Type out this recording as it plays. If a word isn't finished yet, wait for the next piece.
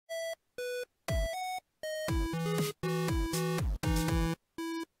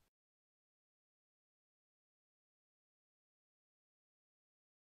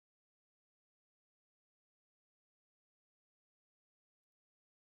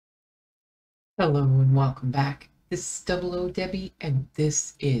Hello and welcome back. This is Double O Debbie, and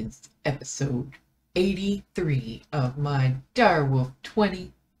this is episode 83 of my DireWolf20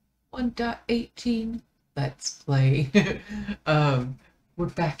 1.18 Let's Play. We're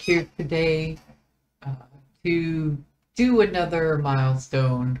back here today uh, to do another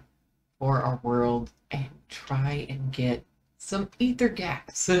milestone for our world and try and get some ether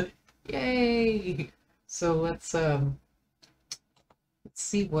gas. Yay! So let's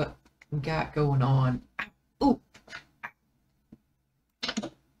see what we got going on. Ooh,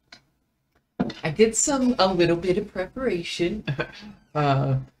 I did a little bit of preparation.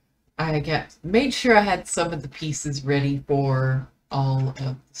 I made sure I had some of the pieces ready for all of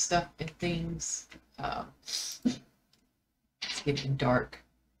the stuff and things. It's getting dark.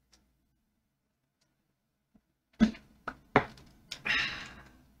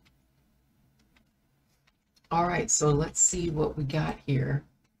 All right, so let's see what we got here.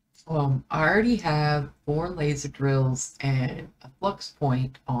 I already have 4 laser drills and a flux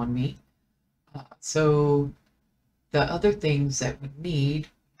point on me. So the other things that we need,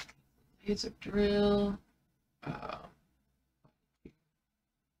 laser drill.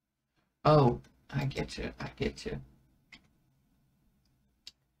 Oh, I get you.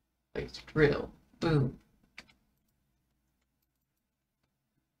 Laser drill. Boom.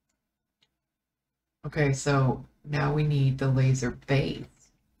 Okay, so now we need the laser base.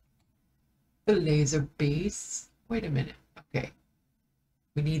 The laser base. Wait a minute. Okay.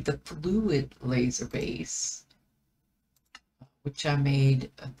 We need the fluid laser base, which I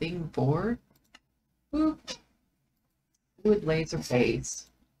made a thing for. Boop. Fluid laser base.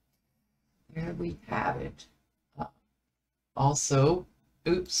 There we have it. Also,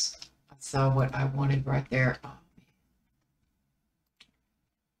 oops, I saw what I wanted right there. Oh,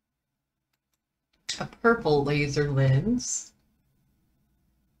 a purple laser lens.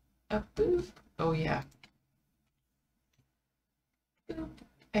 A boop. Oh yeah. Boop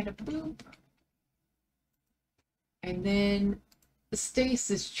and a boop. And then the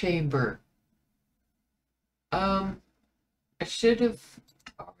stasis chamber. I should have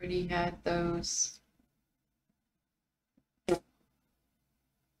already had those.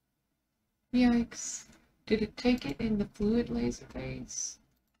 Yikes. Did it take it in the fluid laser base?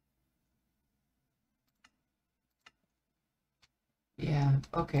 Yeah,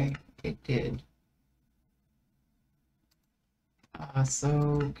 okay, it did.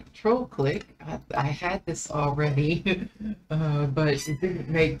 So control click, I had this already, but it didn't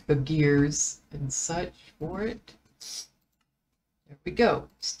make the gears and such for it. There we go,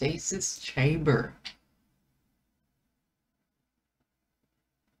 stasis chamber.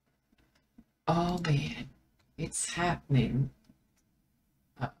 Oh man, it's happening.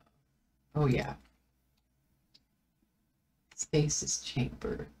 Oh yeah. Stasis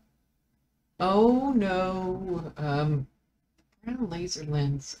chamber. Oh no. Brown laser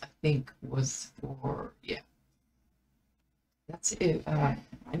lens, I think, was for, yeah. That's it. I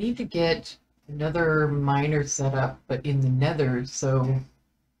need to get another miner set up, but in the nether, so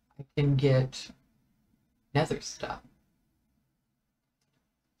I can get nether stuff.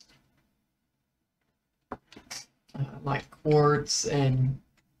 Like quartz and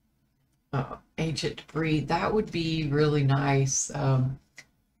ancient debris. That would be really nice.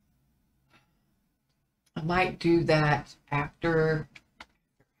 I might do that after.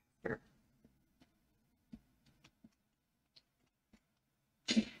 That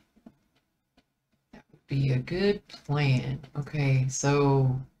would be a good plan. Okay,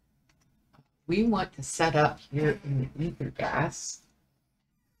 so we want to set up here in the ether gas.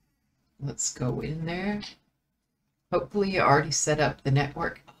 Let's go in there. Hopefully you already set up the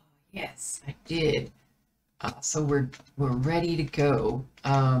network. Oh, yes, I did. So we're ready to go.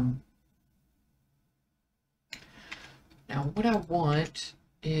 Now what I want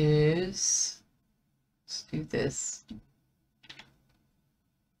is, let's do this.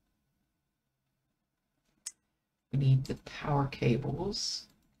 We need the power cables.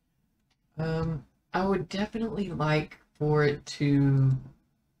 I would definitely like for it to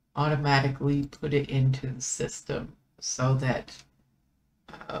automatically put it into the system so that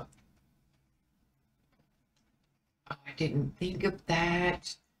oh, I didn't think of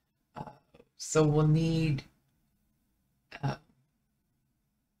that. So we'll need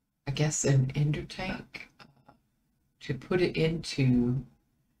I guess an ender tank to put it into,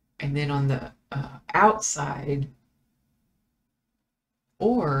 and then on the outside,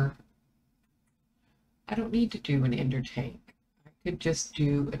 or I don't need to do an ender tank. I could just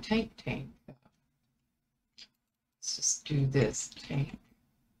do a tank. Let's just do this tank.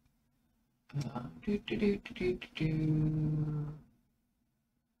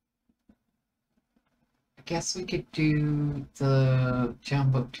 guess we could do the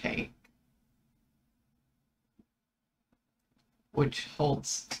jumbo tank, which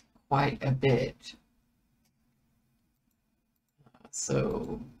holds quite a bit.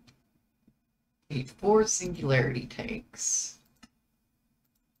 So, need 4 singularity tanks.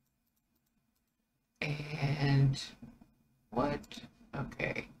 And what?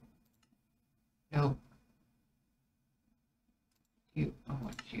 Okay. Nope. I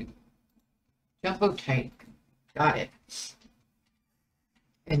want you. Jumbo tank. Got it.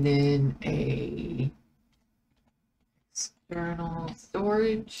 And then a external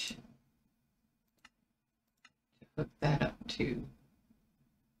storage. Hook that up to.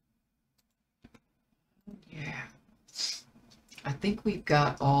 Yeah. I think we've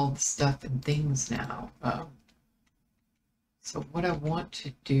got all the stuff and things now. So what I want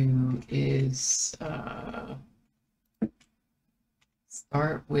to do is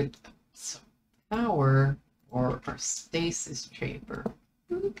start with some power for our stasis chamber.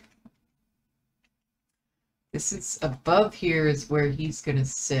 This is above here is where he's going to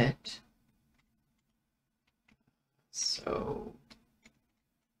sit. So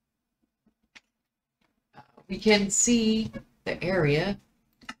we can see the area.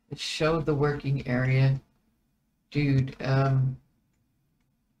 Let's show the working area. Dude, I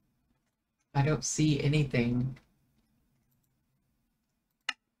don't see anything.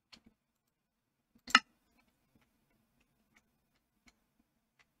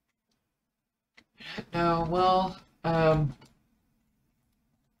 No, well, what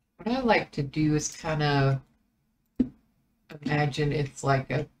I like to do is kind of imagine it's like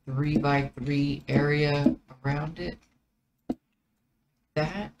a 3x3 area around it.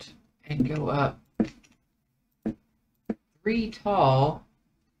 That, and go up 3 tall.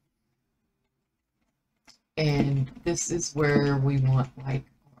 And this is where we want like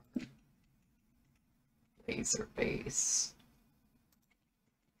our laser base.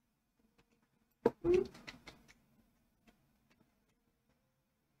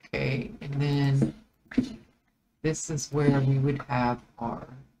 Okay, and then this is where we would have our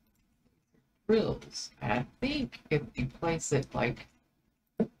drills. And I think if you place it like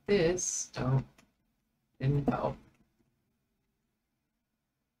this, didn't help.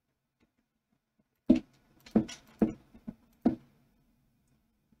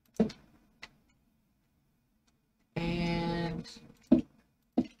 And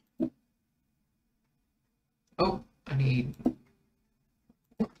oh, I need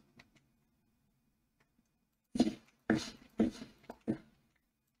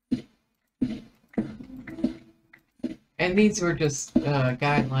and these were just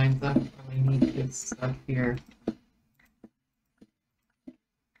guidelines. I don't really need this stuff here.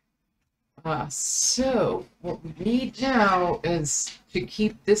 So what we need now is to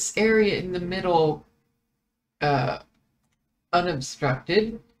keep this area in the middle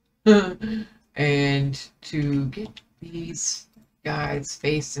unobstructed and to get these guys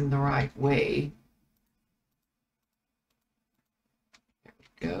facing the right way. There we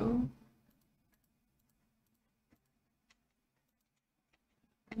go.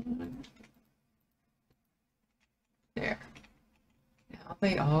 There. Now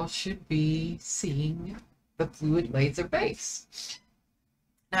they all should be seeing the fluid laser base.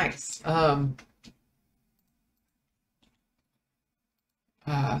 Nice.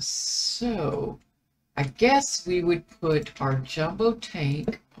 So I guess we would put our jumbo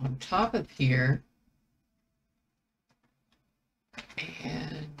tank on top of here.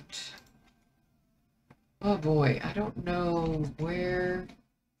 And oh boy, I don't know where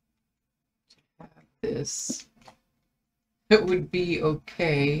to have this. It would be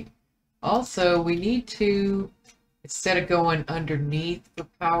okay. Also, we need to, instead of going underneath for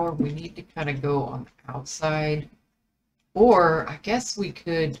power, we need to kind of go on the outside. Or I guess we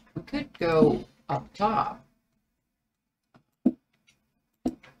could go up top.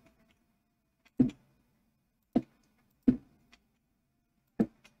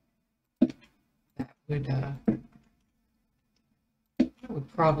 That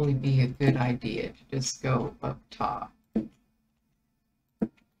would probably be a good idea to just go up top.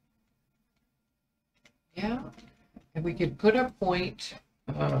 Yeah, and we could put a point,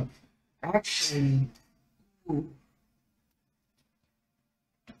 actually, ooh,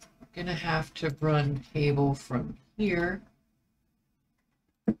 we're gonna have to run cable from here.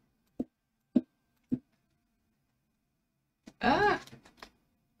 Ah,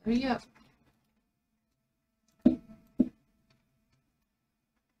 hurry up.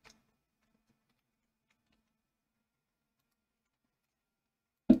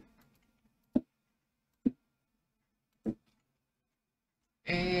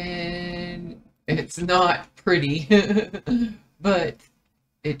 And It's not pretty, but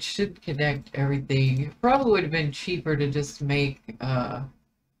it should connect everything. It probably would have been cheaper to just make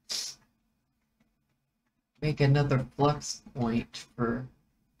another flux point for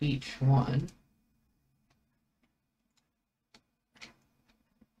each one.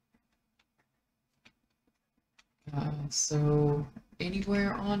 So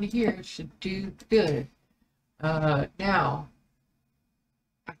anywhere on here should do good. Now,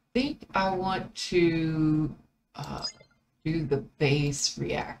 I think I want to do the base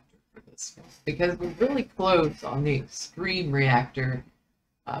reactor for this one because we're really close on the extreme reactor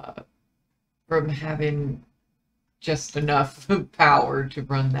from having just enough power to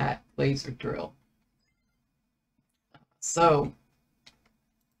run that laser drill. So,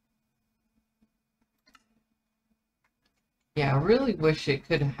 yeah, I really wish it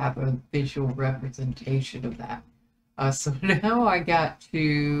could have a visual representation of that. So now I got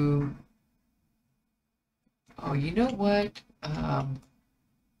to, oh, you know what?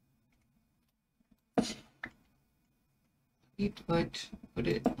 You put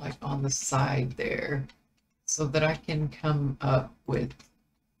it like on the side there so that I can come up with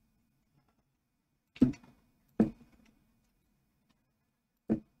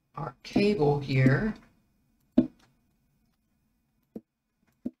our cable here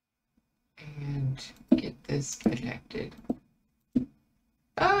and get this connected.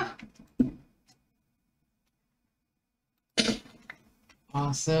 Ah!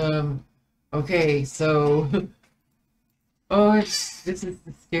 Awesome. Okay, so oh, this is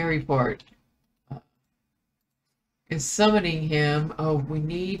the scary part. Is summoning him. Oh, we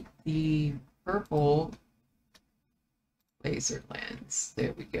need the purple laser lens.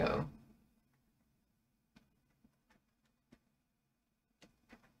 There we go.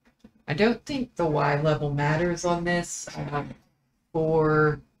 I don't think the Y level matters on this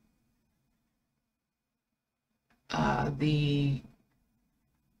for the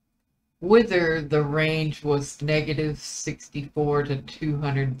Wither, the range was -64 to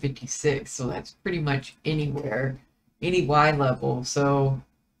 256, so that's pretty much anywhere, any Y level, so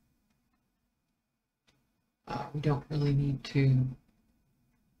we don't really need to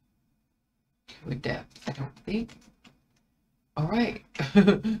a depth, I don't think. All right,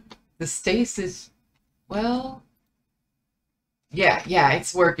 the stasis, well, yeah,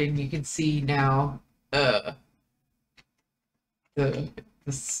 it's working. You can see now the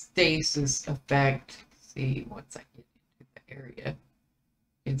stasis effect. See, once I get into the area,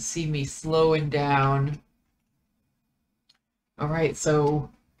 you can see me slowing down. All right, so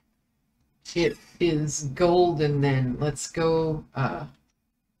it is golden then. Let's go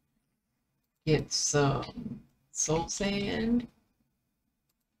get some soul sand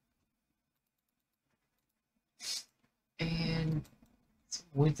and some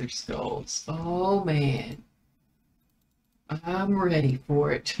wither skulls. Oh man, I'm ready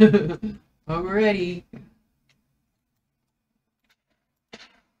for it. I'm ready.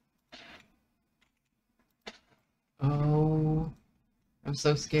 Oh, I'm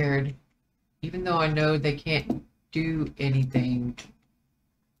so scared. Even though I know they can't do anything.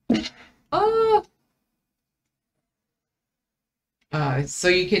 Oh! So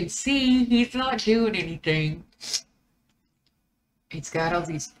you can see he's not doing anything. He's got all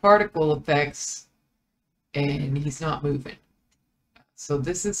these particle effects and he's not moving. So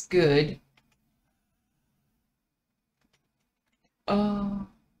this is good. Oh.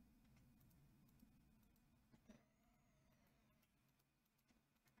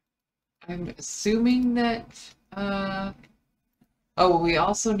 I'm assuming that, oh, we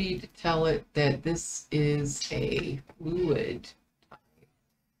also need to tell it that this is a fluid type.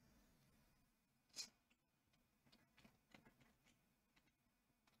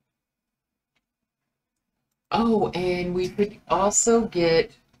 Oh, and we could also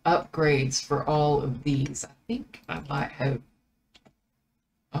get upgrades for all of these. I think I might have,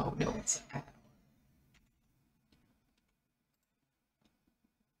 oh no, it's an add-on.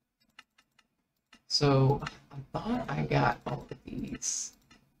 So I thought I got all of these.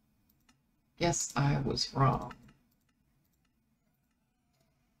 Guess I was wrong.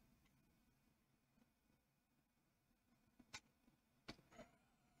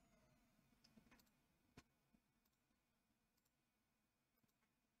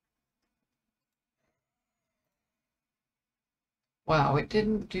 Wow, it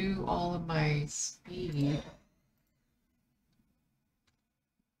didn't do all of my speed.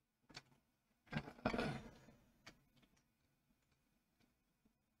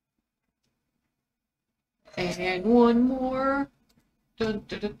 And one more. Dun,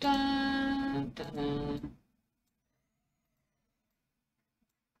 dun, dun, dun, dun.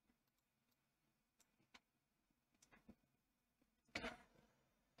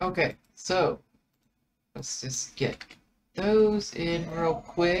 Okay, so let's just get those in real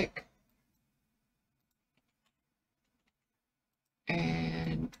quick.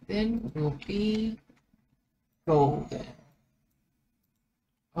 And then we'll be golden.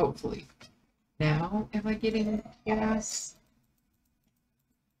 Hopefully. Now, am I getting gas?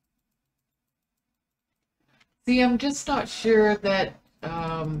 See, I'm just not sure that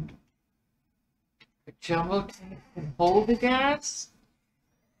a jumbo tank can hold the gas.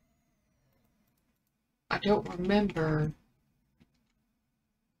 I don't remember.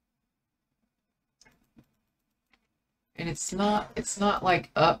 And it's not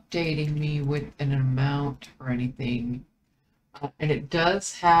like updating me with an amount or anything. And it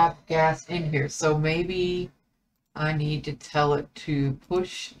does have gas in here, so maybe I need to tell it to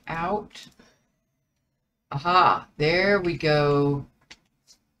push out. Aha, there we go.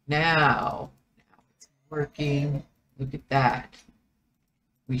 Now it's working. Look at that.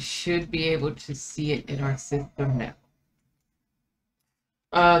 We should be able to see it in our system now.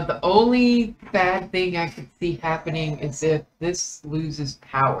 The only bad thing I could see happening is if this loses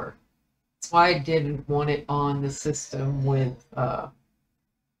power. That's why I didn't want it on the system with the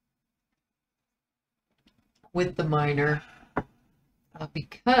miner.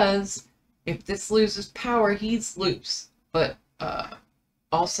 Because if this loses power, he's loose. But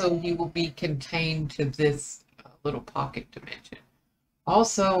also he will be contained to this little pocket dimension.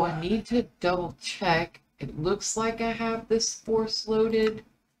 Also, I need to double check. It looks like I have this force loaded.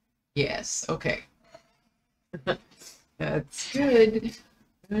 Yes, okay. That's good.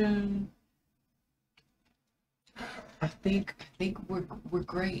 I think we're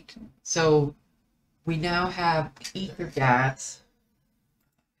great. So we now have ether gas.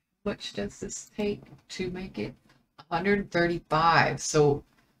 How much does this take to make it? 135. So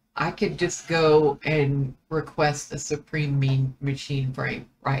I could just go and request a Supreme machine frame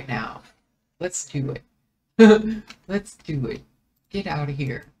right now. Let's do it. Let's do it. Get out of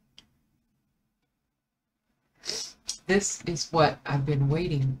here. This is what I've been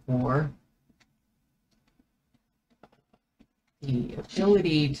waiting for. The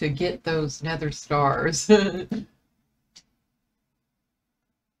ability to get those nether stars.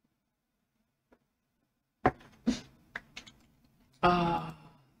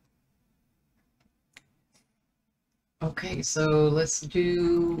 Okay, so let's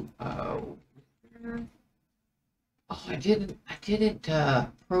do oh, I didn't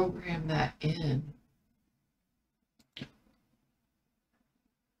program that in.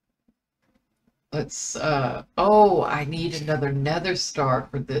 Let's oh, I need another nether star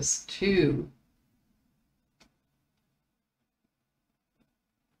for this too.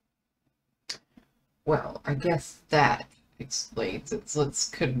 Well, I guess that explains it. So let's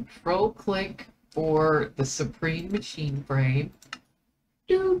control click for the Supreme machine frame.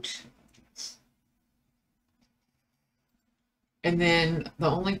 Doot. And then the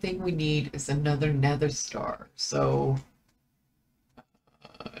only thing we need is another nether star. So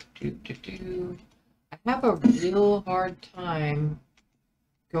I have a real hard time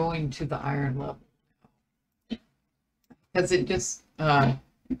going to the iron level because it just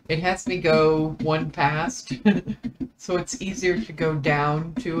it has me go one past. So it's easier to go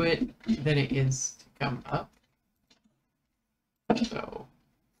down to it than it is to come up. So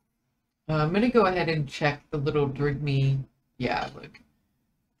I'm gonna go ahead and check the little drigme. Yeah, look,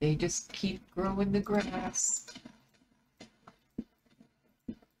 they just keep growing the grass.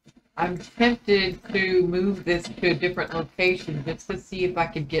 I'm tempted to move this to a different location just to see if I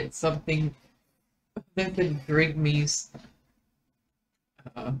could get something other than drigmes.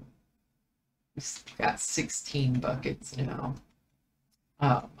 We've got 16 buckets now.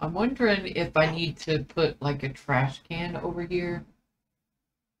 I'm wondering if I need to put like a trash can over here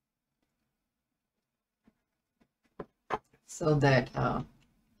so that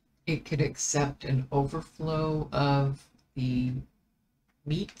it could accept an overflow of the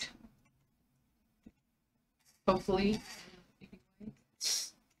meat. Hopefully.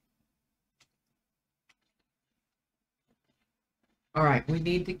 All right, we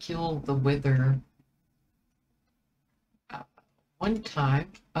need to kill the wither one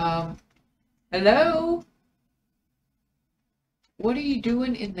time. Hello? What are you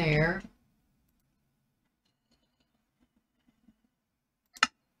doing in there?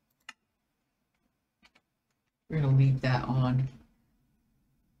 We're gonna leave that on.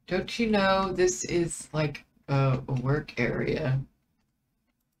 Don't you know this is like a work area?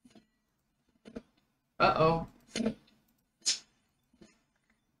 Uh-oh.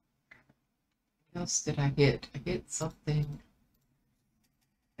 What else did I hit? I hit something.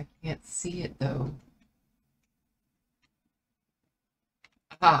 I can't see it though.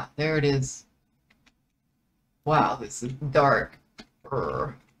 Ah, there it is. Wow, this is dark.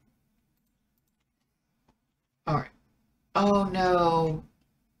 All right. Oh no,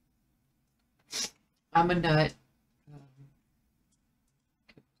 I'm a nut.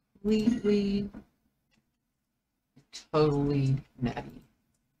 Completely, totally nutty.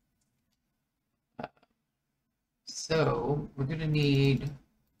 So we're gonna need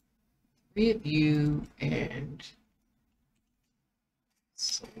 3 of you and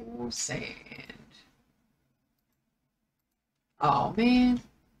soul sand. Oh man.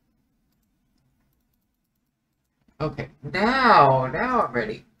 Okay, now I'm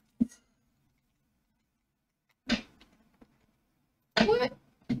ready. What?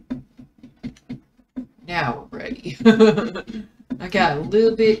 Now we're ready. I got a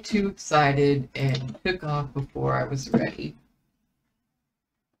little bit too excited and took off before I was ready.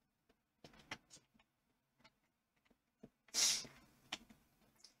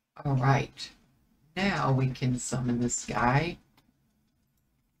 All right, now we can summon this guy.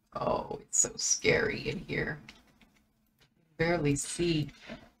 Oh, it's so scary in here. Barely see.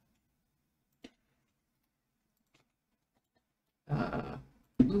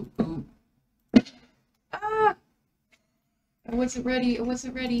 Ooh, ooh. Ah! I wasn't ready. I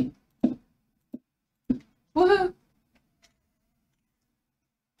wasn't ready. Woohoo!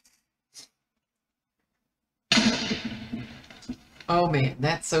 Oh man,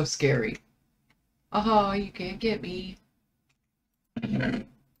 that's so scary. Oh, you can't get me. Here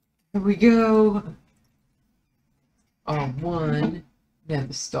we go. On one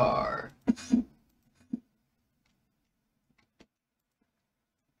nether star.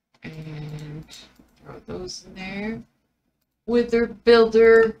 And throw those in there. Wither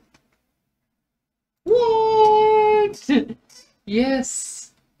builder. What?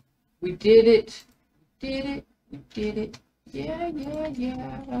 Yes. We did it. We did it. We did it. Yeah, yeah,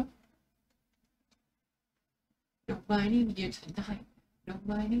 yeah. No mining you tonight. No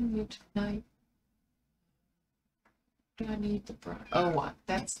mining you tonight. Do I need the bronze? Oh,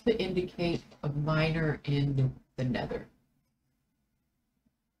 that's to indicate a miner in the nether.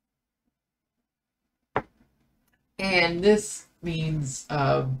 And this means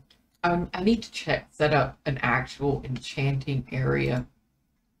I need to set up an actual enchanting area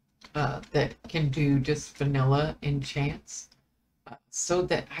that can do just vanilla enchants so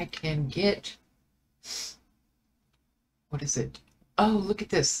that I can get, what is it? Oh, look at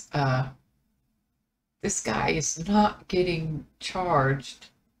this. This guy is not getting charged.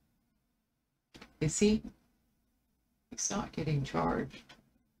 Is he? He's not getting charged.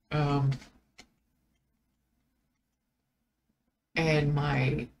 And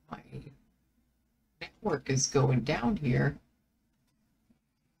my network is going down here.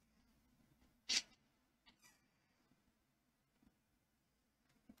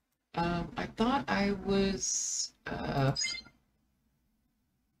 I thought I was, yeah,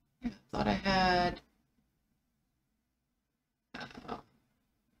 I thought I had,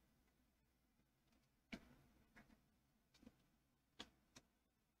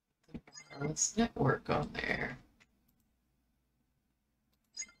 wireless network on there.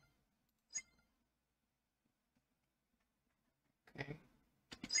 Okay.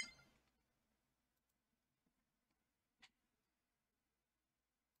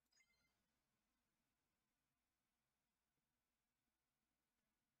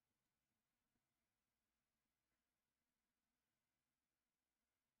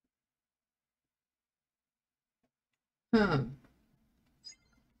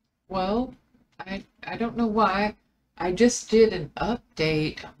 Well, I don't know why. I just did an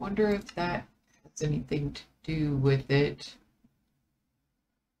update. I wonder if that has anything to do with it.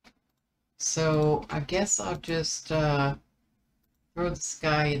 So I guess I'll just throw this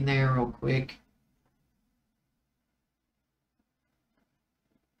guy in there real quick.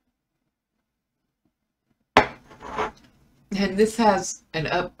 And this has an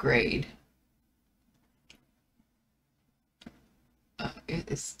upgrade. It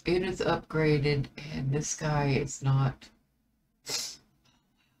is upgraded, and this guy is not.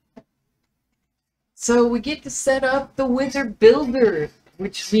 So we get to set up the wizard builder,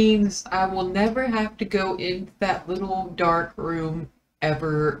 which means I will never have to go into that little dark room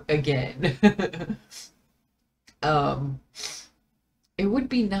ever again. It would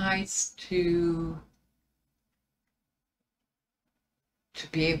be nice to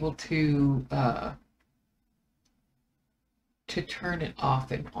be able to turn it off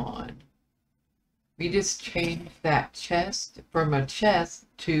and on. We just changed that chest from a chest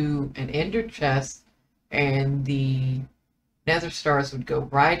to an ender chest, and the nether stars would go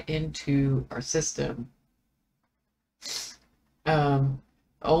right into our system.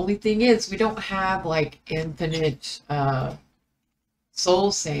 Only thing is, we don't have like infinite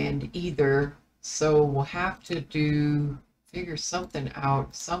soul sand either, so we'll have to figure something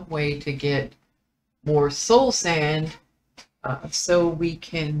out, some way to get more soul sand, so we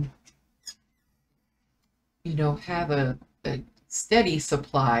can, you know, have a steady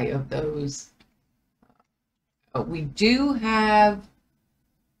supply of those. We do have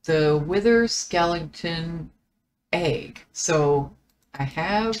the wither skeleton egg, so I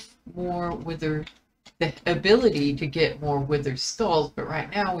have more wither, the ability to get more wither skulls, but right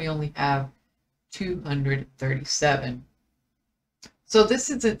now we only have 237. So this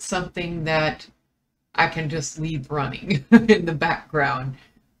isn't something that I can just leave running in the background.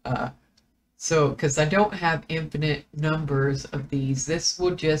 So, because I don't have infinite numbers of these, this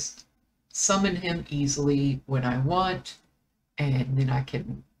will just summon him easily when I want, and then I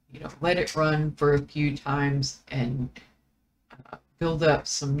can, you know, let it run for a few times and build up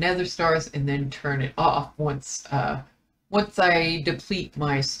some nether stars, and then turn it off once I deplete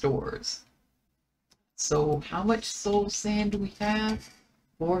my stores. So how much soul sand do we have?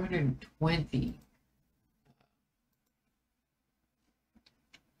 420.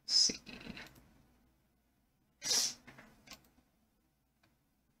 Let's see.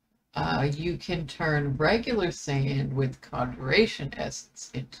 You can turn regular sand with conjuration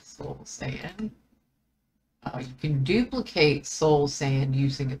essence into soul sand. You can duplicate soul sand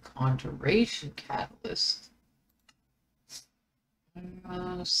using a conjuration catalyst.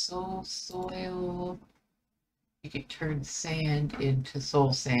 Soul soil. You can turn sand into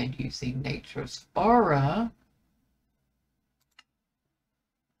soul sand using nature's aura.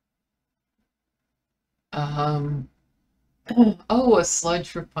 Oh, a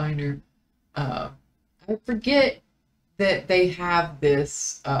sludge refiner. I forget that they have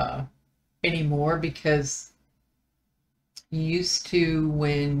this anymore, because you used to,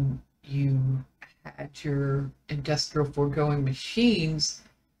 when you had your industrial foregoing machines,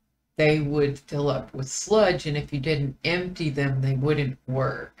 they would fill up with sludge, and if you didn't empty them, they wouldn't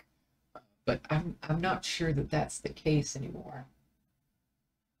work. But I'm not sure that that's the case anymore.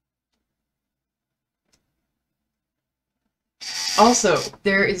 Also,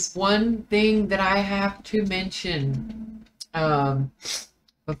 there is one thing that I have to mention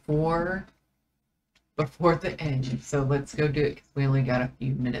before the end. So let's go do it, because we only got a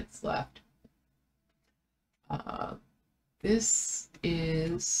few minutes left. This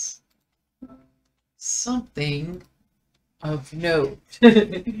is something of note,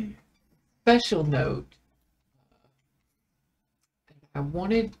 special note. I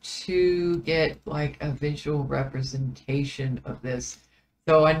wanted to get like a visual representation of this.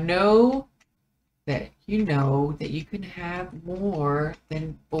 So I know that you can have more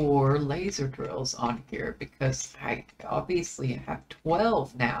than 4 laser drills on here, because I obviously have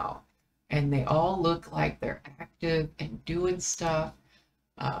 12 now, and they all look like they're active and doing stuff.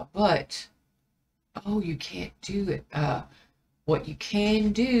 But oh, you can't do it. What you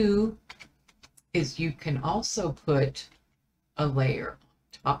can do is you can also put a layer on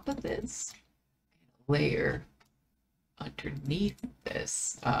top of this, a layer underneath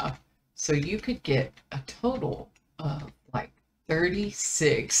this. So you could get a total of like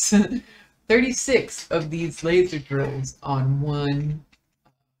 36, 36 of these laser drills on one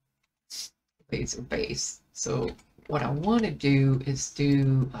laser base. So what I want to do is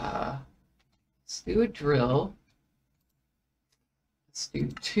let's do a drill. Let's do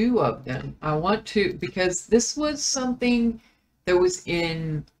 2 of them. I want to, because this was something that was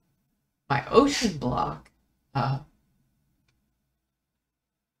in my ocean block, but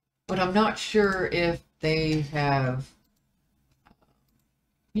I'm not sure if they have,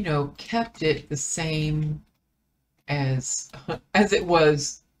 you know, kept it the same as it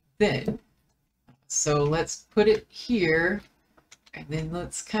was then. So let's put it here, and then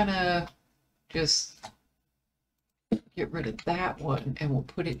let's kind of just get rid of that one, and we'll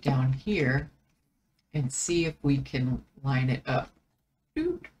put it down here and see if we can line it up.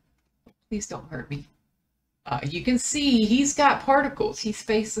 Dude, please don't hurt me. You can see he's got particles. He's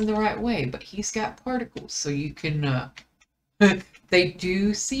facing the right way, but he's got particles, so you can they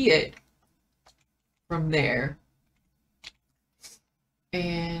do see it from there.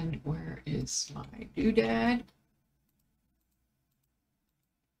 And where is my doodad?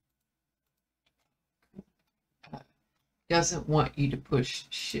 Doesn't want you to push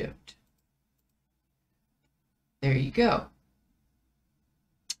shift. There you go.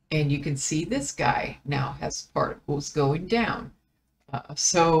 And you can see this guy now has particles going down.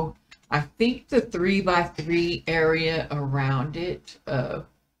 So I think the 3x3 area around it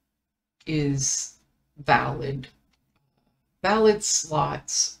is valid. valid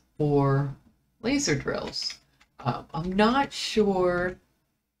slots for laser drills. I'm not sure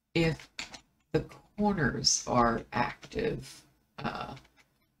if the corners are active.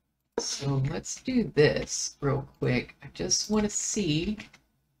 So let's do this real quick. I just want to see.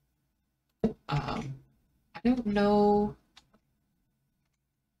 I don't know.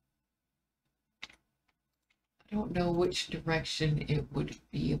 I don't know which direction it would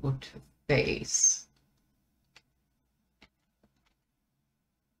be able to face.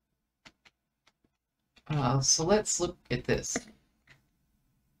 So let's look at this.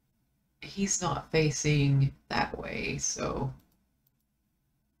 He's not facing that way, so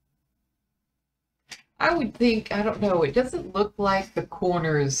I would think, I don't know, it doesn't look like the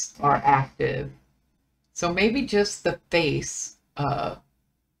corners are active. So maybe just the face,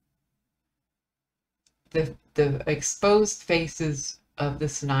 the exposed faces of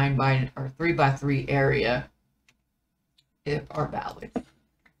this 9 by or 3 by 3 area are valid.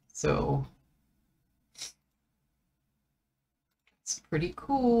 So it's pretty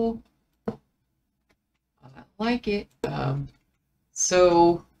cool. I like it.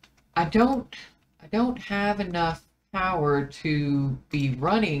 So I don't have enough power to be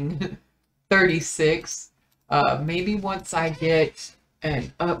running 36. Maybe once I get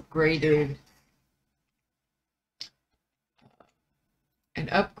an upgraded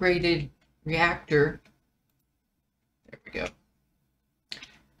reactor. There we go.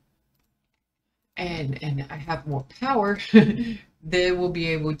 And I have more power, then we'll be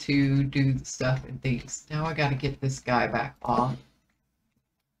able to do the stuff and things. Now I got to get this guy back off.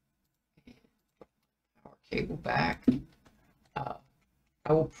 Power cable back.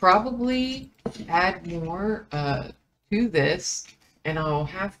 I will probably add more to this, and I'll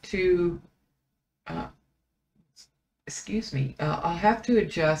have to, excuse me, I'll have to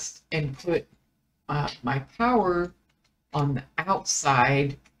adjust and put my power on the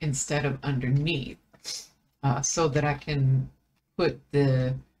outside instead of underneath, so that I can put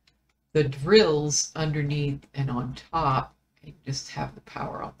the drills underneath and on top and just have the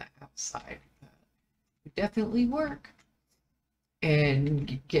power on the outside. Would definitely work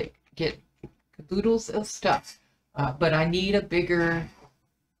and get caboodles of stuff. But I need a bigger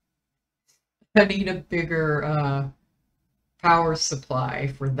power supply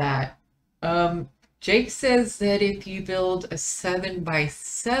for that. Jake says that if you build a 7 by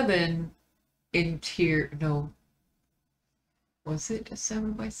 7 interior, no, was it a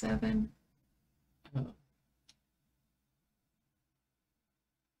 7 by 7?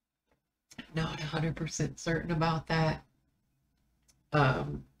 Not 100% certain about that.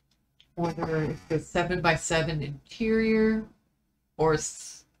 Whether it's a 7 by 7 interior or a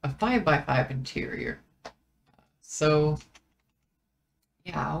 5 by 5 interior. So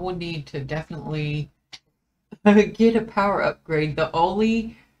yeah, I will need to definitely get a power upgrade. The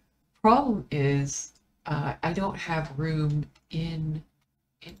only problem is I don't have room in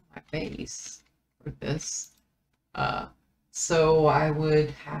my base for this. So I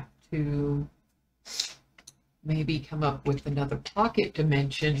would have to maybe come up with another pocket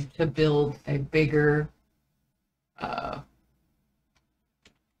dimension to build a bigger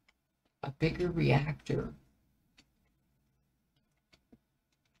reactor.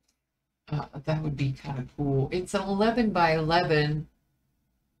 That would be kind of cool. It's an 11 by 11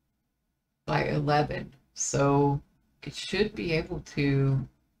 by 11, so it should be able to,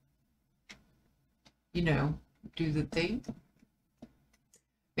 you know, do the thing.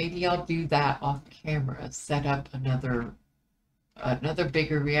 Maybe I'll do that off camera, set up another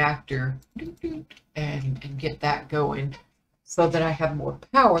bigger reactor and get that going so that I have more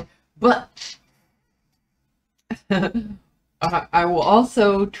power. But I will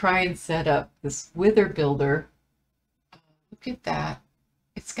also try and set up this wither builder. Look at that.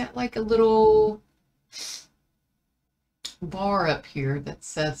 It's got like a little bar up here that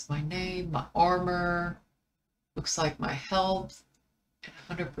says my name, my armor, looks like my health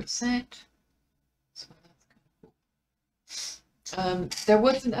at 100%. So that's kind of cool. There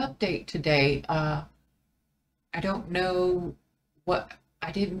was an update today. I don't know what,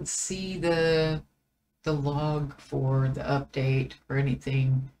 I didn't see the log for the update or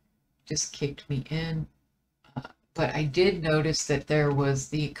anything, just kicked me in. But I did notice that there was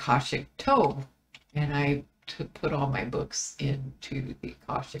the Akashic Tome, and I put all my books into the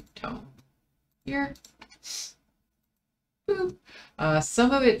Akashic Tome here. Boop.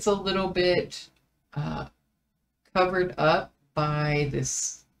 Some of it's a little bit covered up by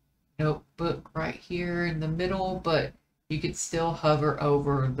this notebook right here in the middle, but you could still hover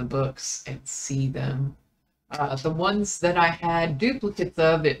over the books and see them. The ones that I had duplicates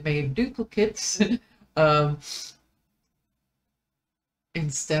of, it made duplicates.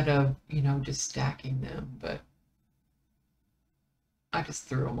 instead of, you know, just stacking them, but I just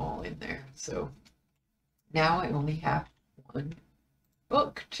threw them all in there. So now I only have one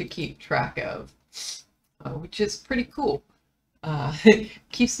book to keep track of, which is pretty cool.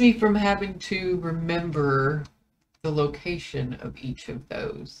 Keeps me from having to remember the location of each of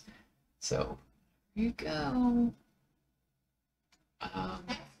those. So here you go.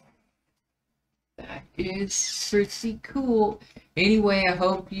 That is pretty cool. Anyway, I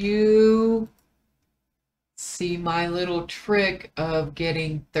hope you see my little trick of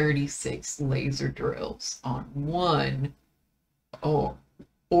getting 36 laser drills on one or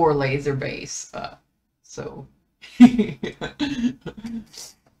laser base. So I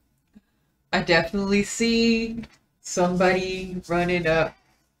definitely see somebody running up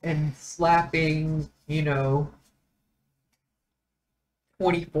and slapping, you know,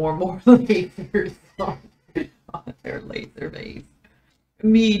 24 more lasers on their laser base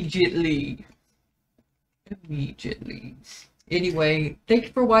immediately. Anyway, thank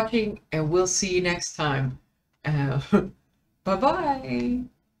you for watching, and we'll see you next time. Bye-bye.